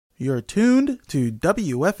You're tuned to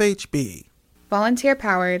WFHB.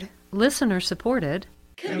 Volunteer-powered, listener-supported,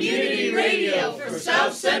 community radio for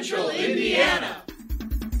South Central Indiana.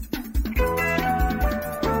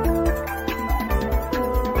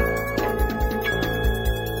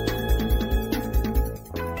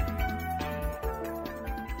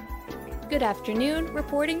 Good afternoon.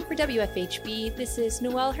 Reporting for WFHB, this is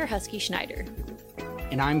Noelle Herhusky-Schneider.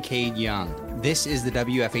 And I'm Cade Young. This is the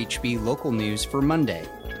WFHB local news for Monday,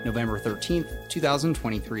 November 13th,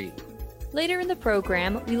 2023. Later in the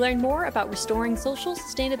program, we learn more about restoring social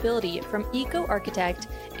sustainability from eco-architect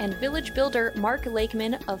and village builder Mark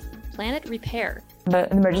Lakeman of Planet Repair.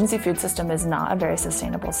 The emergency food system is not a very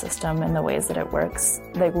sustainable system in the ways that it works.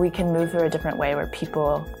 Like, we can move through a different way where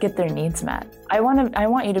people get their needs met. I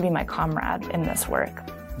want you to be my comrade in this work.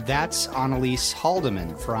 That's Annalise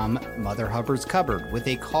Haldeman from Mother Hubbard's Cupboard with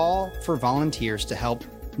a call for volunteers to help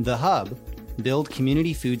the Hub build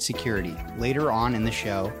community food security later on in the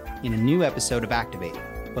show in a new episode of Activate.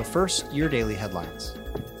 But first, your daily headlines.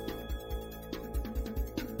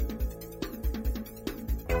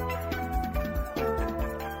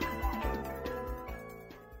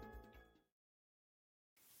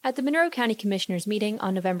 At the Monroe County Commissioners meeting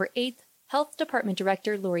on November 8th, Health Department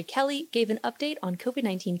Director Lori Kelly gave an update on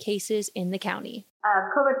COVID-19 cases in the county.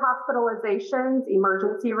 COVID hospitalizations,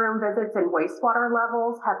 emergency room visits, and wastewater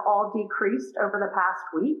levels have all decreased over the past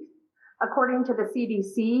week. According to the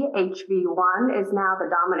CDC, HV1 is now the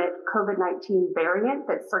dominant COVID-19 variant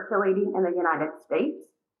that's circulating in the United States.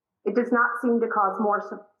 It does not seem to cause more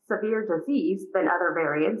severe disease than other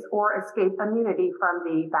variants or escape immunity from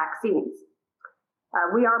the vaccines.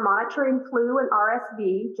 We are monitoring flu and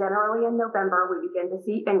RSV. Generally in November, we begin to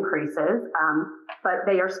see increases, but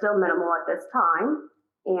they are still minimal at this time.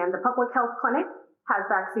 And the Public Health Clinic has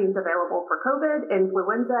vaccines available for COVID,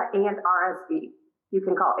 influenza, and RSV. You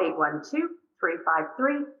can call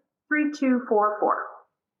 812-353-3244.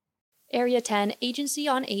 Area 10 Agency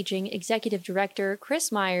on Aging Executive Director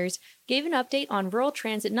Chris Myers gave an update on rural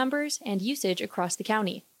transit numbers and usage across the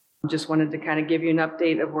county. Just wanted to kind of give you an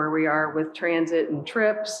update of where we are with transit and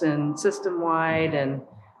trips and system-wide. And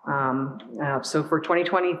so for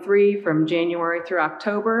 2023, from January through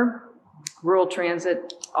October, rural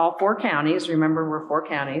transit, all four counties, remember we're four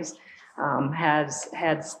counties, has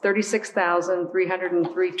had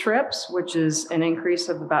 36,303 trips, which is an increase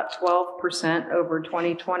of about 12% over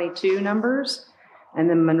 2022 numbers. And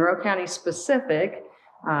then Monroe County specific,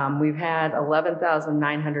 we've had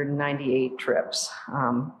 11,998 trips.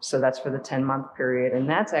 So that's for the 10-month period. And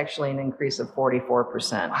that's actually an increase of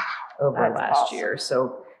 44% over last year.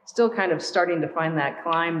 So still kind of starting to find that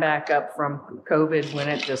climb back up from COVID when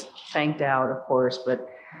it just tanked out, of course. But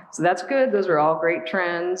so that's good. Those are all great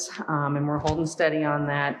trends. And we're holding steady on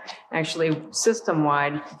that. Actually,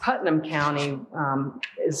 system-wide, Putnam County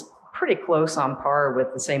is pretty close on par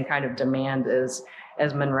with the same kind of demand as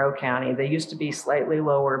Monroe County. They used to be slightly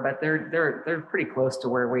lower, but they're pretty close to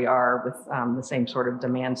where we are with the same sort of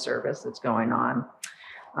demand service that's going on.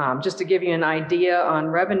 Just to give you an idea on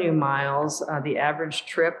revenue miles, the average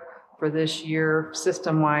trip for this year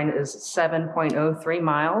system-wide is 7.03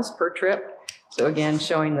 miles per trip. So again,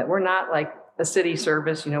 showing that we're not like a city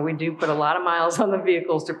service. You know, we do put a lot of miles on the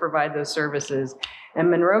vehicles to provide those services. And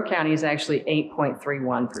Monroe County is actually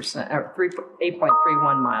 8.31%, or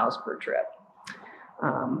 8.31 miles per trip.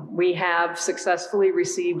 We have successfully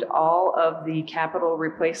received all of the capital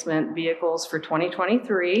replacement vehicles for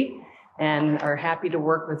 2023 and are happy to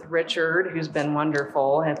work with Richard, who's been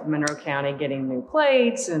wonderful at Monroe County, getting new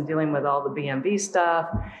plates and dealing with all the BMV stuff.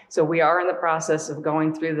 So we are in the process of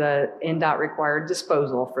going through the NDOT required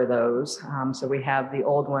disposal for those. So we have the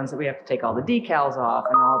old ones that we have to take all the decals off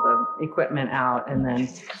and all the equipment out, and then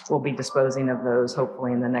we'll be disposing of those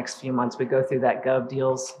hopefully in the next few months. We go through that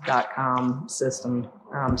govdeals.com system.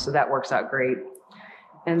 So that works out great.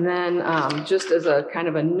 And then just as a kind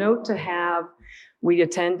of a note to have, we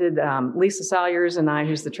attended, Lisa Salyers and I,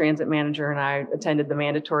 who's the transit manager, and I attended the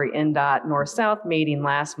mandatory NDOT North-South meeting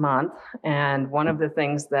last month. And one of the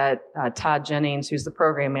things that Todd Jennings, who's the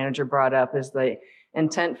program manager, brought up is the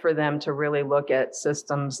intent for them to really look at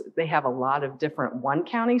systems. They have a lot of different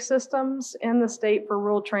one-county systems in the state for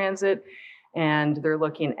rural transit, and they're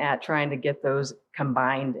looking at trying to get those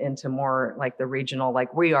combined into more like the regional,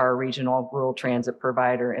 like we are a regional rural transit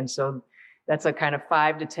provider. And so that's a kind of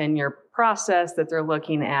 5 to 10 year process that they're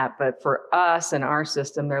looking at. But for us and our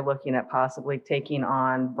system, they're looking at possibly taking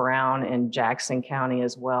on Brown and Jackson County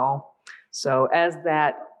as well. So as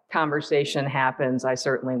that conversation happens, I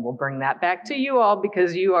certainly will bring that back to you all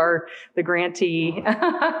because you are the grantee.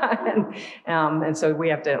 And so we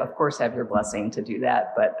have to, of course, have your blessing to do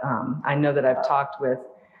that. But I know that I've talked with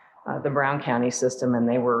the Brown County system, and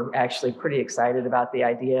they were actually pretty excited about the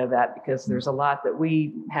idea of that because there's a lot that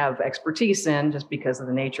we have expertise in just because of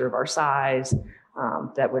the nature of our size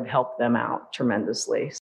that would help them out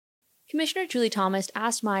tremendously. Commissioner Julie Thomas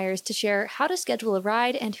asked Myers to share how to schedule a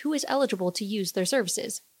ride and who is eligible to use their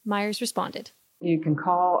services. Myers responded. You can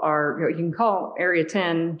call Area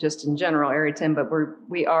 10, just in general, Area 10, but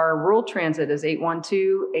we are rural transit is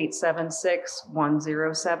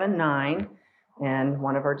 812-876-1079. And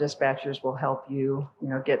one of our dispatchers will help you,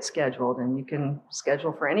 get scheduled, and you can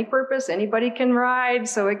schedule for any purpose. Anybody can ride.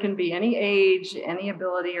 So it can be any age, any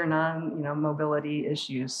ability or mobility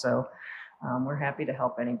issues. So we're happy to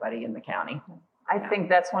help anybody in the county. I think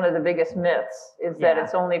that's one of the biggest myths is that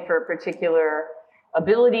it's only for particular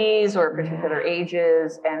abilities or particular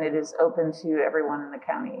ages, and it is open to everyone in the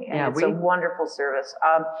county. And it's a wonderful service.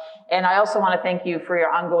 And I also want to thank you for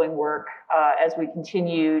your ongoing work as we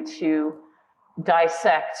continue to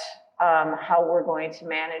dissect how we're going to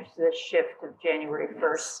manage this shift of January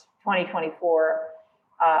 1st, 2024,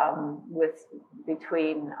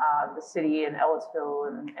 between the city and Ellettsville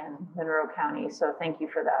and Monroe County. So thank you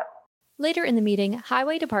for that. Later in the meeting,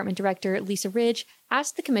 Highway Department Director Lisa Ridge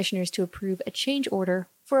asked the commissioners to approve a change order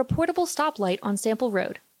for a portable stoplight on Sample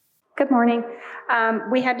Road. Good morning.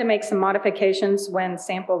 We had to make some modifications when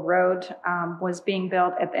Sample Road was being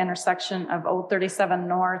built at the intersection of Old 37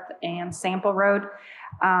 North and Sample Road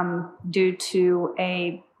due to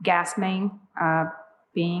a gas main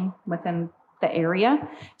being within the area.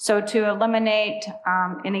 So to eliminate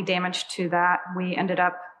any damage to that, we ended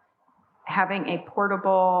up having a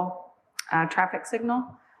portable traffic signal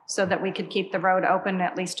so that we could keep the road open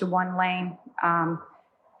at least to one lane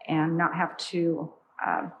and not have to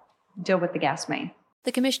deal with the gas main.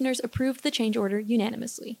 The commissioners approved the change order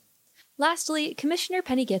unanimously. Lastly, Commissioner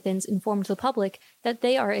Penny Githens informed the public that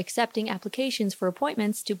they are accepting applications for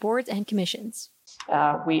appointments to boards and commissions.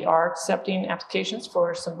 We are accepting applications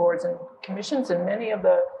for some boards and commissions, and many of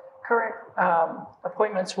the current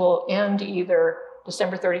appointments will end either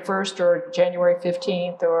December 31st or January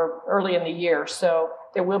 15th or early in the year. So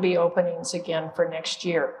there will be openings again for next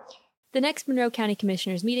year. The next Monroe County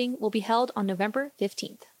Commissioners meeting will be held on November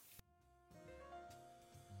 15th.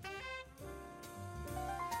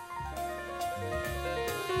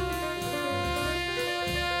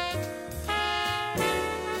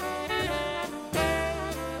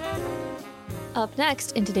 Up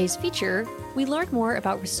next in today's feature, we learn more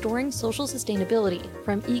about restoring social sustainability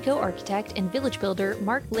from eco-architect and village builder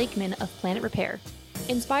Mark Lakeman of Planet Repair.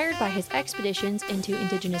 Inspired by his expeditions into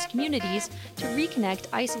indigenous communities to reconnect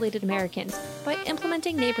isolated Americans by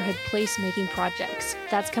implementing neighborhood placemaking projects.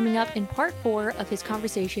 That's coming up in part 4 of his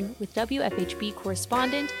conversation with WFHB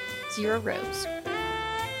correspondent Zero Rose.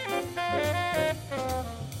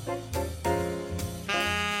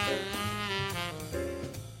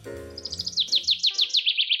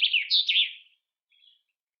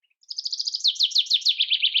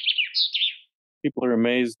 People are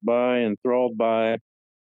amazed by and enthralled by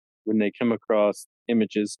when they come across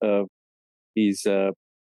images of these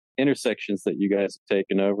intersections that you guys have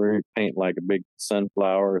taken over. You paint like a big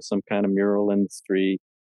sunflower or some kind of mural in the street.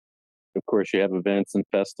 Of course, you have events and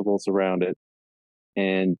festivals around it.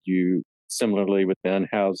 And you, similarly with the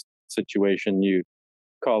unhoused situation, you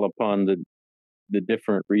call upon the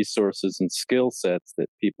different resources and skill sets that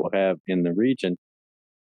people have in the region.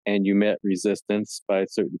 And you met resistance by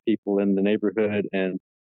certain people in the neighborhood and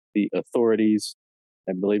the authorities.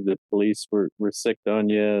 I believe the police were sick on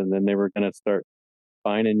you, and then they were going to start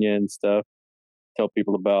fining you and stuff. Tell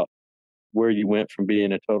people about where you went from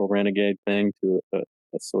being a total renegade thing to a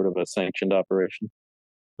sort of a sanctioned operation.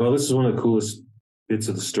 Well, this is one of the coolest bits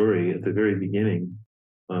of the story. At the very beginning,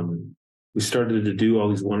 we started to do all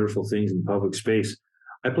these wonderful things in public space.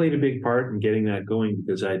 I played a big part in getting that going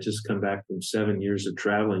because I had just come back from 7 years of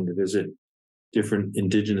traveling to visit different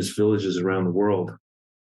indigenous villages around the world.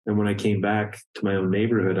 And when I came back to my own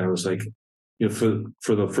neighborhood, I was like,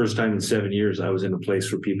 for the first time in 7 years, I was in a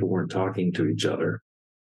place where people weren't talking to each other.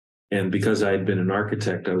 And because I had been an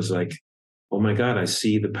architect, I was like, oh my God, I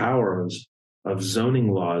see the power of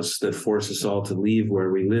zoning laws that force us all to leave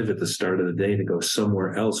where we live at the start of the day to go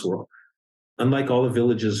somewhere else. Well, unlike all the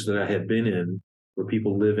villages that I had been in, where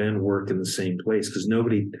people live and work in the same place, because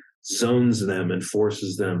nobody zones them and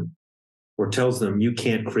forces them or tells them you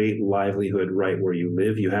can't create livelihood right where you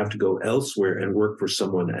live. You have to go elsewhere and work for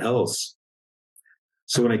someone else.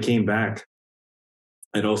 So when I came back,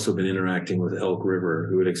 I'd also been interacting with Elk River,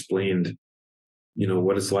 who had explained,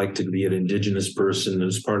 what it's like to be an indigenous person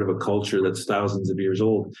as part of a culture that's thousands of years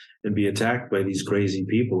old and be attacked by these crazy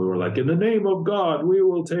people who are like, in the name of God, we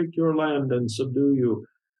will take your land and subdue you.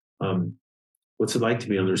 What's it like to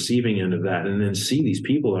be on the receiving end of that? And then see these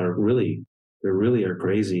people are really are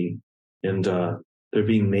crazy, and they're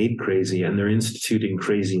being made crazy, and they're instituting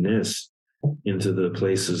craziness into the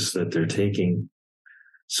places that they're taking.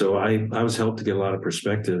 So I was helped to get a lot of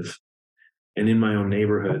perspective. And in my own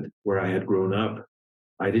neighborhood where I had grown up,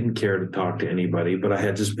 I didn't care to talk to anybody, but I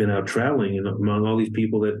had just been out traveling and among all these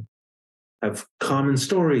people that have common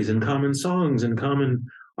stories and common songs and common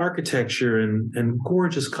architecture and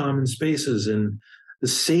gorgeous common spaces and the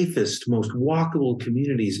safest, most walkable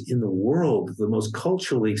communities in the world, the most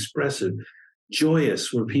culturally expressive,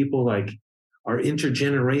 joyous, where people like are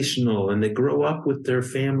intergenerational and they grow up with their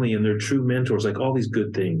family and their true mentors, like all these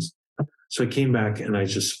good things. So I came back and I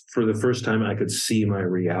just, for the first time, I could see my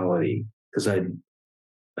reality because I'd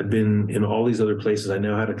been in all these other places. I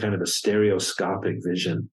now had a kind of a stereoscopic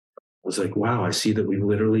vision. I was like, wow, I see that we've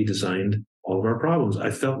literally designed all of our problems. I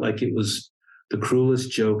felt like it was the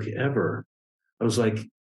cruelest joke ever. I was like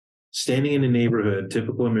standing in a neighborhood,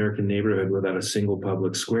 typical American neighborhood, without a single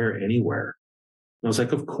public square anywhere. And I was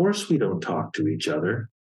like, of course we don't talk to each other.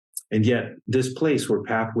 And yet this place where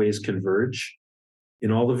pathways converge,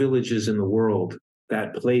 in all the villages in the world,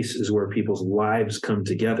 that place is where people's lives come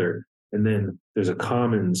together. And then there's a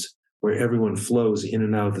commons where everyone flows in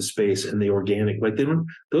and out of the space, and the organic, like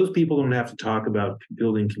those people don't have to talk about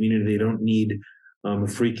building community. They don't need a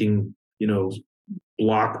freaking,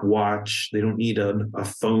 block watch. They don't need a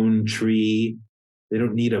phone tree. They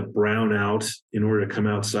don't need a brownout in order to come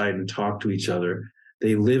outside and talk to each other.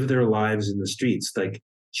 They live their lives in the streets. Like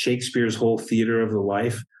Shakespeare's whole theater of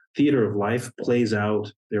life plays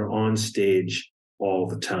out. They're on stage all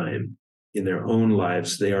the time. In their own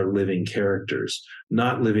lives, they are living characters,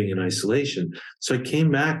 not living in isolation. So I came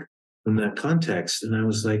back from that context and I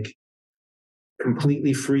was like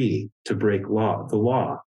completely free to break the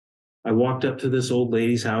law. I walked up to this old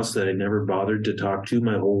lady's house that I'd never bothered to talk to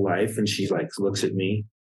my whole life. And she like looks at me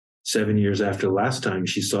 7 years after the last time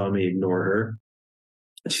she saw me ignore her.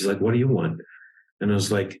 And she's like, what do you want? And I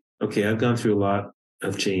was like, okay, I've gone through a lot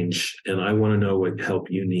of change and I want to know what help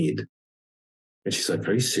you need. And she's like,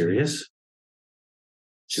 are you serious?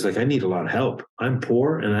 She's like, I need a lot of help. I'm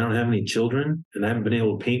poor and I don't have any children and I haven't been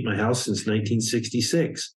able to paint my house since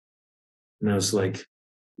 1966. And I was like,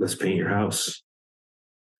 let's paint your house.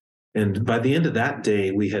 And by the end of that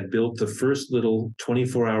day, we had built the first little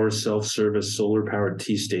 24-hour self-service solar-powered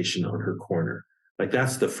tea station on her corner. Like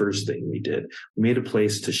that's the first thing we did. We made a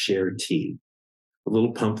place to share tea, a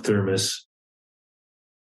little pump thermos.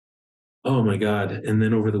 Oh my God. And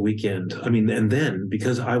then over the weekend, and then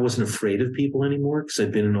because I wasn't afraid of people anymore, because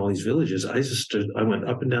I'd been in all these villages, I went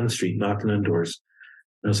up and down the street, knocking on doors.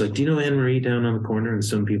 And I was like, do you know Anne Marie down on the corner? And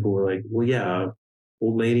some people were like, well, yeah,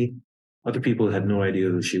 old lady. Other people had no idea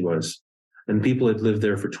who she was. And people had lived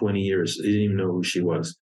there for 20 years. They didn't even know who she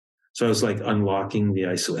was. So I was like unlocking the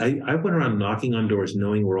isolation. I went around knocking on doors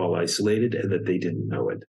knowing we're all isolated and that they didn't know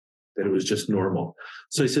it, that it was just normal.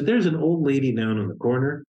 So I said, there's an old lady down on the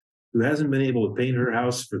corner who hasn't been able to paint her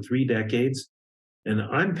house for 3 decades. And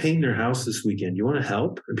I'm painting her house this weekend. You want to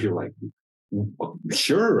help? And people are like,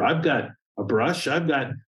 sure, I've got a brush. I've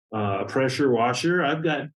got a pressure washer. I've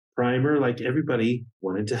got primer. Like everybody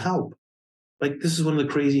wanted to help. Like this is one of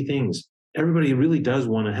the crazy things. Everybody really does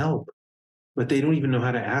want to help, but they don't even know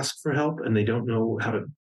how to ask for help and they don't know how to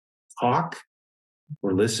talk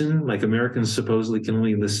or listen. Like Americans supposedly can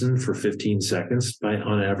only listen for 15 seconds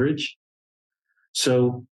on average.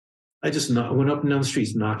 So I just went up and down the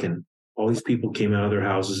streets knocking. All these people came out of their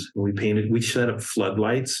houses and we set up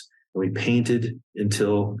floodlights and we painted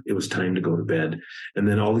until it was time to go to bed. And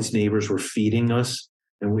then all these neighbors were feeding us.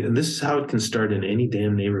 And this is how it can start in any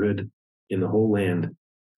damn neighborhood in the whole land.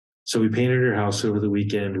 So we painted her house over the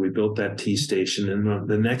weekend. We built that tea station. And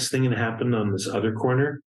the next thing that happened on this other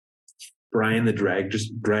corner, Brian, the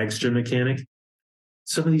dragster mechanic,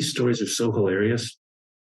 some of these stories are so hilarious.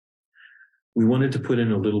 We wanted to put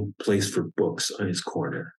in a little place for books on his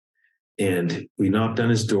corner. And we knocked on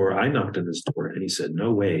his door. I knocked on his door and he said,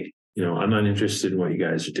 no way. I'm not interested in what you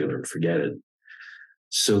guys are doing. Forget it.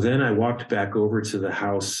 So then I walked back over to the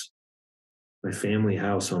house, my family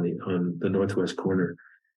house on the northwest corner.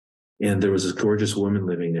 And there was this gorgeous woman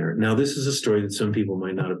living there. Now, this is a story that some people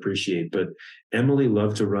might not appreciate, but Emily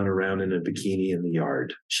loved to run around in a bikini in the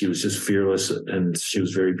yard. She was just fearless and she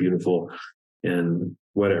was very beautiful and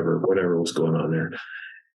whatever was going on there.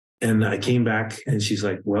 And I came back and she's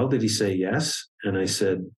like, well, did he say yes? And I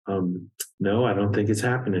said, no, I don't think it's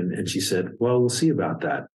happening. And she said, well, we'll see about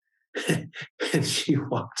that. And she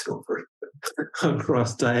walked over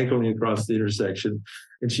diagonally across the intersection,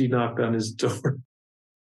 and she knocked on his door.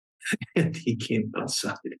 And he came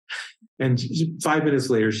outside. And 5 minutes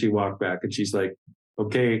later, she walked back and she's like,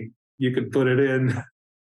 okay, you can put it in.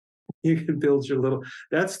 You can build your little.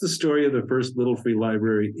 That's the story of the first little free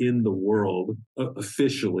library in the world,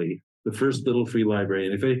 officially, the first little free library.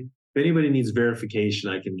 And if anybody needs verification,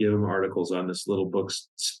 I can give them articles on this little books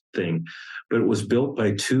thing. But it was built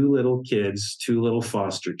by two little kids, two little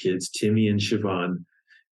foster kids, Timmy and Siobhan,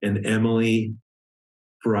 and Emily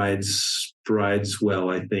Brideswell,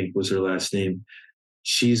 I think was her last name.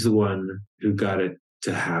 She's the one who got it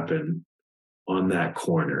to happen on that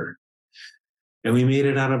corner. And we made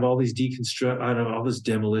it out of all these out of all this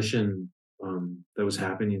demolition that was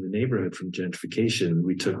happening in the neighborhood from gentrification.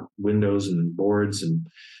 We took windows and boards and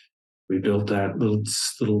we built that little,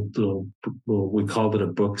 we called it a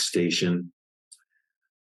book station,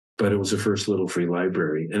 but it was the first little free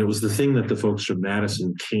library. And it was the thing that the folks from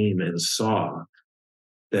Madison came and saw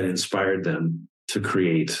that inspired them to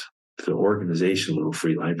create the organization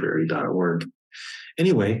littlefreelibrary.org.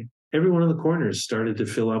 Anyway, every one of the corners started to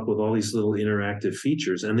fill up with all these little interactive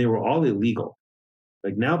features, and they were all illegal.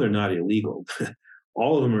 Like now they're not illegal.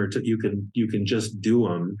 All of them are, you can just do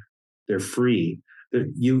them. They're free.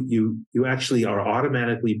 You actually are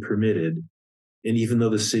automatically permitted. And even though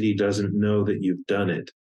the city doesn't know that you've done it,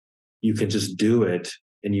 you can just do it.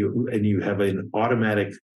 And you have an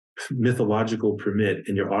automatic mythological permit,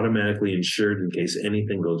 and you're automatically insured in case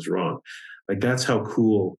anything goes wrong. Like that's how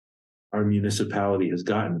cool our municipality has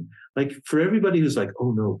gotten. Like for everybody who's like,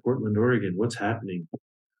 oh no, Portland, Oregon, what's happening?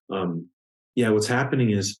 What's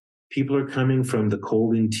happening is people are coming from the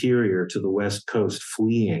cold interior to the West Coast,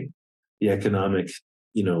 fleeing the economic,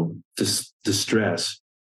 distress,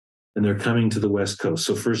 and they're coming to the West Coast.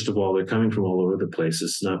 So first of all, they're coming from all over the place.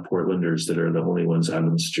 It's not Portlanders that are the only ones out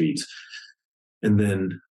on the streets. And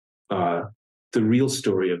then the real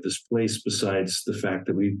story of this place, besides the fact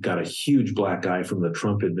that we've got a huge black eye from the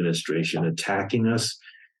Trump administration attacking us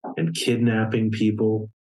and kidnapping people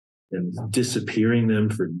and disappearing them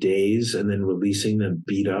for days and then releasing them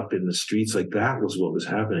beat up in the streets, like that was what was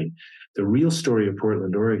happening. The real story of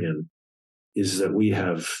Portland, Oregon is that we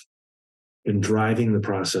have been driving the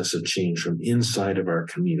process of change from inside of our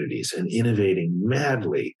communities and innovating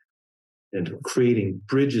madly and creating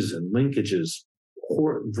bridges and linkages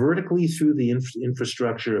vertically through the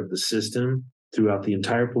infrastructure of the system throughout the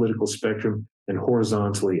entire political spectrum and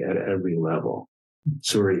horizontally at every level.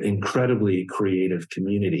 So we're an incredibly creative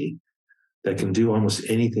community that can do almost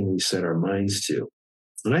anything we set our minds to.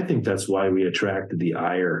 And I think that's why we attracted the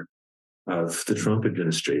ire of the Trump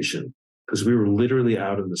administration, because we were literally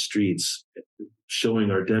out in the streets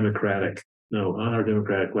showing our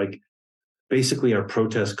basically our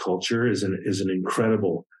protest culture is an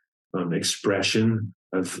incredible expression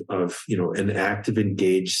of an active,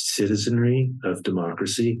 engaged citizenry of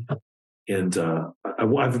democracy. And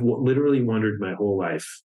I've literally wondered my whole life,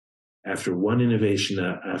 after one innovation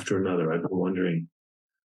after another, I've been wondering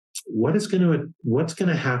what's going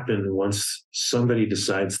to happen once somebody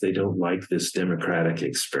decides they don't like this democratic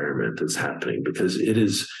experiment that's happening, because it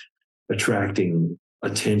is attracting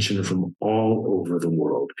attention from all over the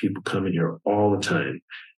world. People coming here all the time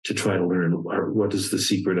to try to learn what is the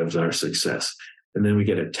secret of our success. And then we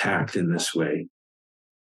get attacked in this way.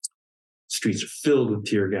 Streets are filled with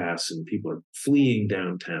tear gas and people are fleeing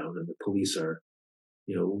downtown and the police are,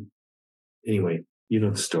 anyway,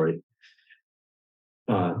 the story.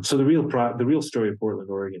 So the real story of Portland,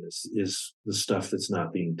 Oregon is the stuff that's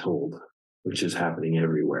not being told, which is happening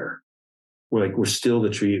everywhere. We're still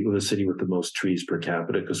the city with the most trees per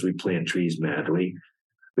capita because we plant trees madly.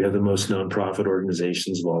 We have the most nonprofit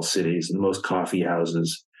organizations of all cities, the most coffee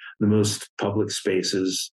houses, the most public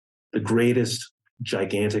spaces, the greatest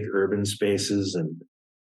gigantic urban spaces and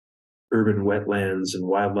urban wetlands and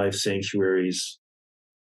wildlife sanctuaries,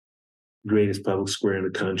 greatest public square in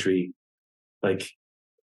the country. Like,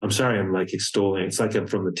 I'm sorry, I'm like extolling. It's like I'm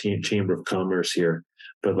from the Chamber of Commerce here,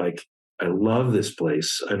 but like, I love this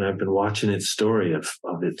place. And I've been watching its story of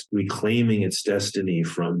it reclaiming its destiny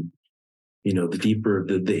from,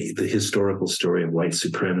 the historical story of white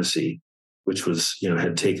supremacy, which was,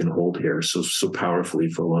 had taken hold here so powerfully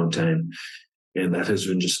for a long time. And that has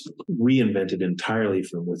been just reinvented entirely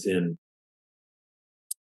from within.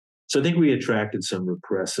 So I think we attracted some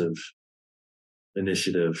repressive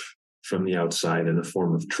initiative from the outside in the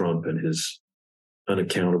form of Trump and his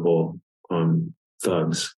unaccountable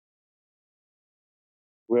thugs.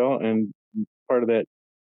 Well, and part of that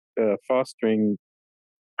fostering,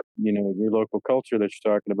 your local culture that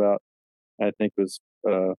you're talking about, I think was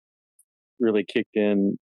really kicked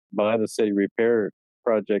in by the city repair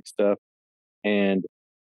project stuff. And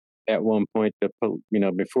at one point,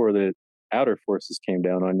 before the outer forces came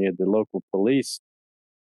down on you, the local police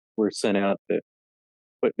were sent out to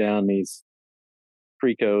put down these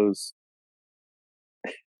Precos.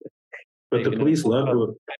 But the police loved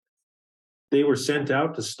it. They were sent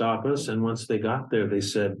out to stop us, and once they got there, they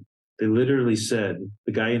literally said,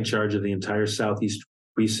 the guy in charge of the entire southeast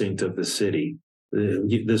precinct of the city,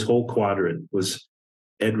 this whole quadrant was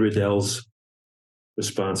Ed Riddell's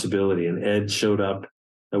responsibility, and Ed showed up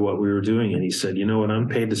at what we were doing, and he said, "You know what? I'm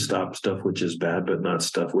paid to stop stuff which is bad, but not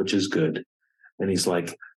stuff which is good." And he's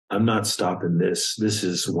like, "I'm not stopping this. This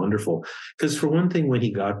is wonderful." Because for one thing, when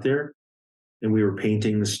he got there, and we were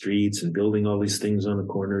painting the streets and building all these things on the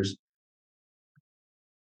corners,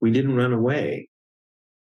 we didn't run away.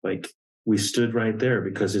 Like, we stood right there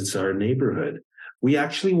because it's our neighborhood. We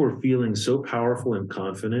actually were feeling so powerful and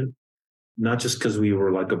confident, not just because we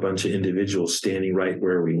were like a bunch of individuals standing right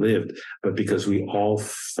where we lived, but because we all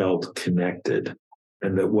felt connected,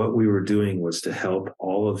 and that what we were doing was to help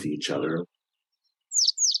all of each other.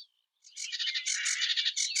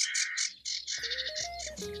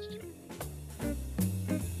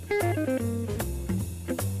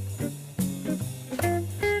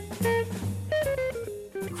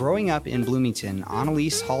 Growing up in Bloomington,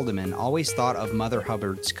 Annalise Haldeman always thought of Mother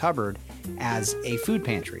Hubbard's Cupboard as a food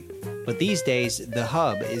pantry. But these days, the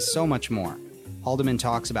Hub is so much more. Haldeman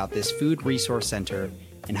talks about this food resource center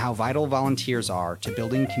and how vital volunteers are to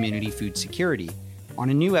building community food security on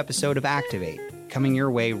a new episode of Activate, coming your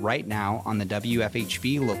way right now on the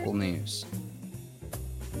WFHB local news.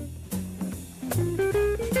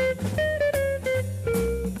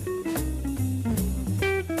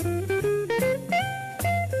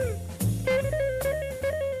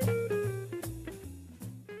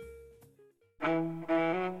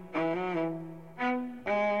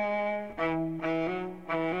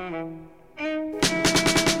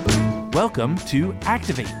 Welcome to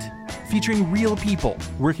Activate, featuring real people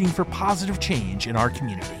working for positive change in our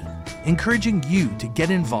community, encouraging you to get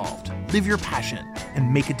involved, live your passion,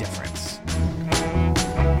 and make a difference.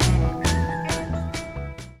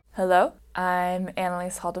 Hello, I'm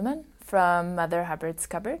Annalise Haldeman from Mother Hubbard's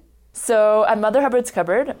Cupboard. So at Mother Hubbard's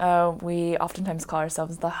Cupboard, we oftentimes call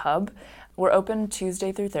ourselves the Hub. We're open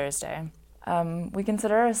Tuesday through Thursday. We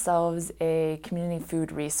consider ourselves a community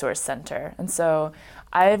food resource center. And so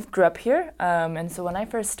I grew up here. And so when I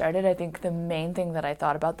first started, I think the main thing that I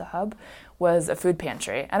thought about the Hub was a food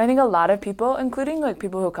pantry. And I think a lot of people, including like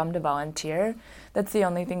people who come to volunteer, that's the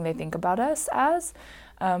only thing they think about us as.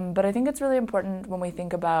 But I think it's really important when we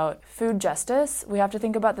think about food justice, we have to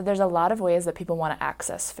think about that there's a lot of ways that people want to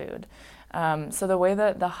access food. So the way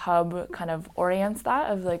that the Hub kind of orients that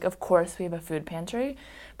of course we have a food pantry,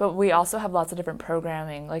 but we also have lots of different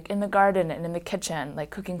programming, like in the garden and in the kitchen, like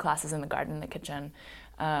cooking classes in the garden and the kitchen.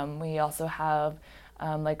 We also have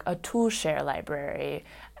like a tool share library,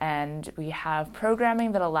 and we have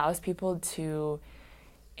programming that allows people to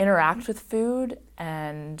interact with food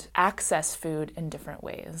and access food in different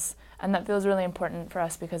ways. And that feels really important for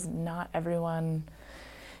us because not everyone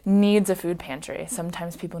needs a food pantry.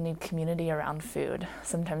 Sometimes people need community around food.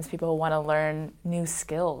 Sometimes people want to learn new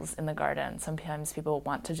skills in the garden. Sometimes people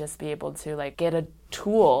want to just be able to like get a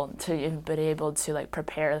tool to be able to like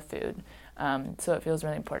prepare the food. So it feels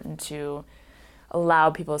really important to allow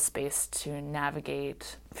people space to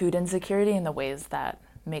navigate food insecurity in the ways that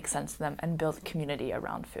make sense to them and build community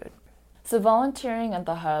around food. So volunteering at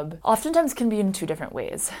the Hub oftentimes can be in two different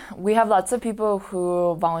ways. We have lots of people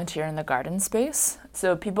who volunteer in the garden space.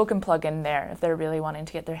 So people can plug in there if they're really wanting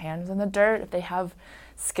to get their hands in the dirt, if they have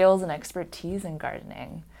skills and expertise in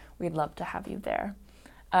gardening. We'd love to have you there.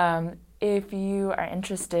 If you are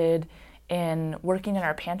interested in working in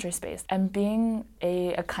our pantry space and being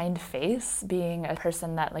a kind face, being a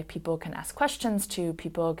person that like people can ask questions to,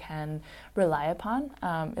 people can rely upon,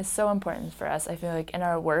 is so important for us. I feel like in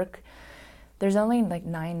our work, there's only like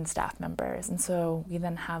 9 staff members, and so we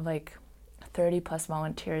then have like 30 plus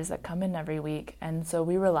volunteers that come in every week, and so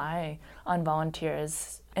we rely on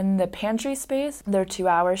volunteers. In the pantry space, they're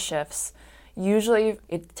 2-hour shifts. Usually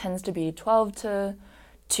it tends to be 12 to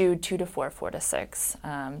 2 to 4, 4 to 6,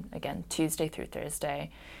 again, Tuesday through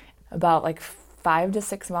Thursday. About like 5 to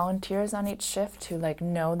 6 volunteers on each shift who like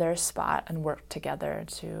know their spot and work together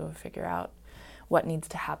to figure out what needs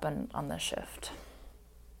to happen on the shift.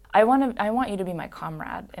 I want you to be my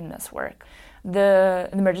comrade in this work. The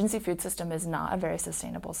emergency food system is not a very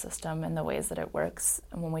sustainable system in the ways that it works.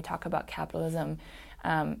 And when we talk about capitalism,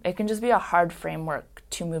 it can just be a hard framework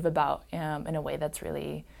to move about in a way that's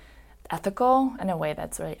really ethical, in a way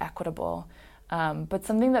that's really equitable. But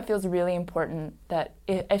something that feels really important, that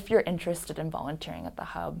if you're interested in volunteering at the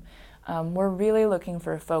Hub, we're really looking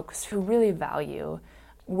for folks who really value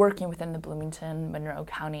working within the Bloomington, Monroe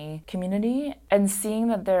County community and seeing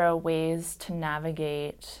that there are ways to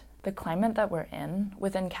navigate the climate that we're in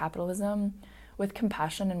within capitalism with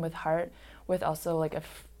compassion and with heart, with also like a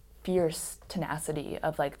fierce tenacity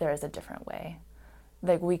of like there is a different way.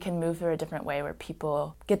 Like we can move through a different way where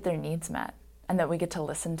people get their needs met and that we get to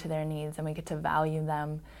listen to their needs and we get to value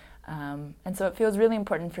them. And so it feels really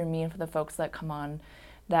important for me and for the folks that come on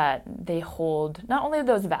that they hold not only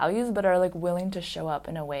those values, but are like willing to show up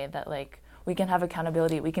in a way that like we can have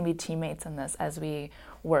accountability, we can be teammates in this as we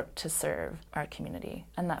work to serve our community.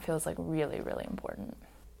 And that feels like really, really important.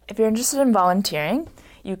 If you're interested in volunteering,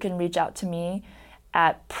 you can reach out to me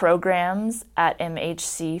at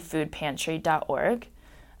programs@mhcfoodpantry.org.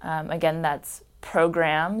 Again, that's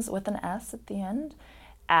programs with an S at the end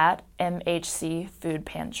at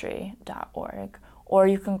mhcfoodpantry.org. Or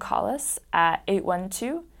you can call us at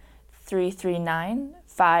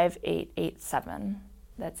 812-339-5887.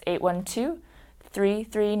 That's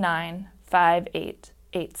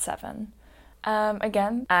 812-339-5887.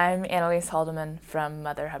 Again, I'm Annalise Haldeman from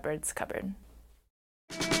Mother Hubbard's Cupboard.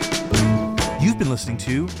 You've been listening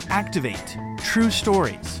to Activate, true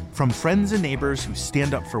stories from friends and neighbors who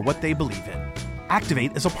stand up for what they believe in.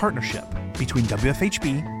 Activate is a partnership between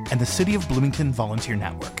WFHB and the City of Bloomington Volunteer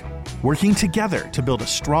Network, working together to build a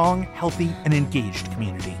strong, healthy, and engaged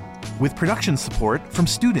community. With production support from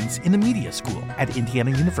students in the media school at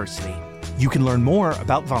Indiana University. You can learn more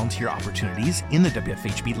about volunteer opportunities in the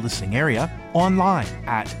WFHB listening area online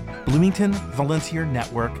at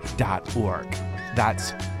bloomingtonvolunteernetwork.org.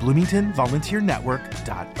 That's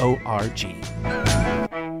bloomingtonvolunteernetwork.org.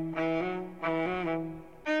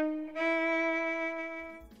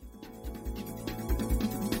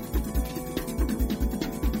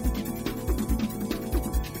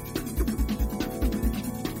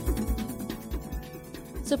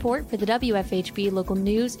 Support for the WFHB local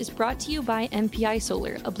news is brought to you by MPI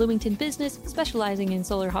Solar, a Bloomington business specializing in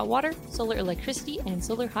solar hot water, solar electricity, and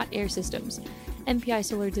solar hot air systems. MPI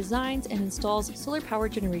Solar designs and installs solar power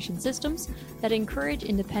generation systems that encourage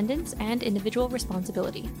independence and individual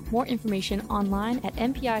responsibility. More information online at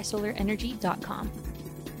mpisolarenergy.com.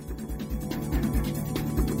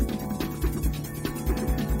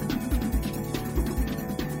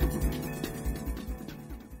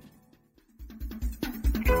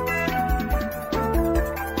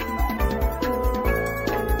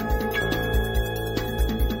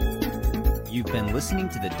 You've been listening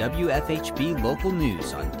to the WFHB local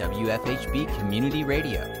news on WFHB Community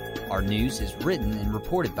Radio. Our news is written and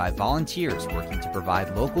reported by volunteers working to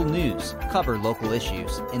provide local news, cover local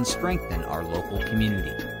issues, and strengthen our local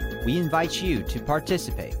community. We invite you to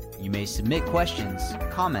participate. You may submit questions,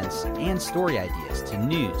 comments, and story ideas to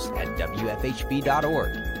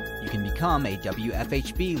news@wfhb.org. You can become a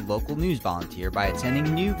WFHB local news volunteer by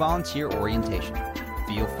attending new volunteer orientation.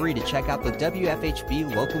 Feel free to check out the WFHB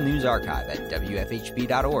Local News Archive at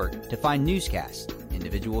wfhb.org to find newscasts,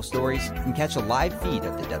 individual stories, and catch a live feed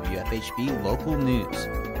of the WFHB Local News.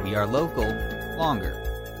 We are local, longer.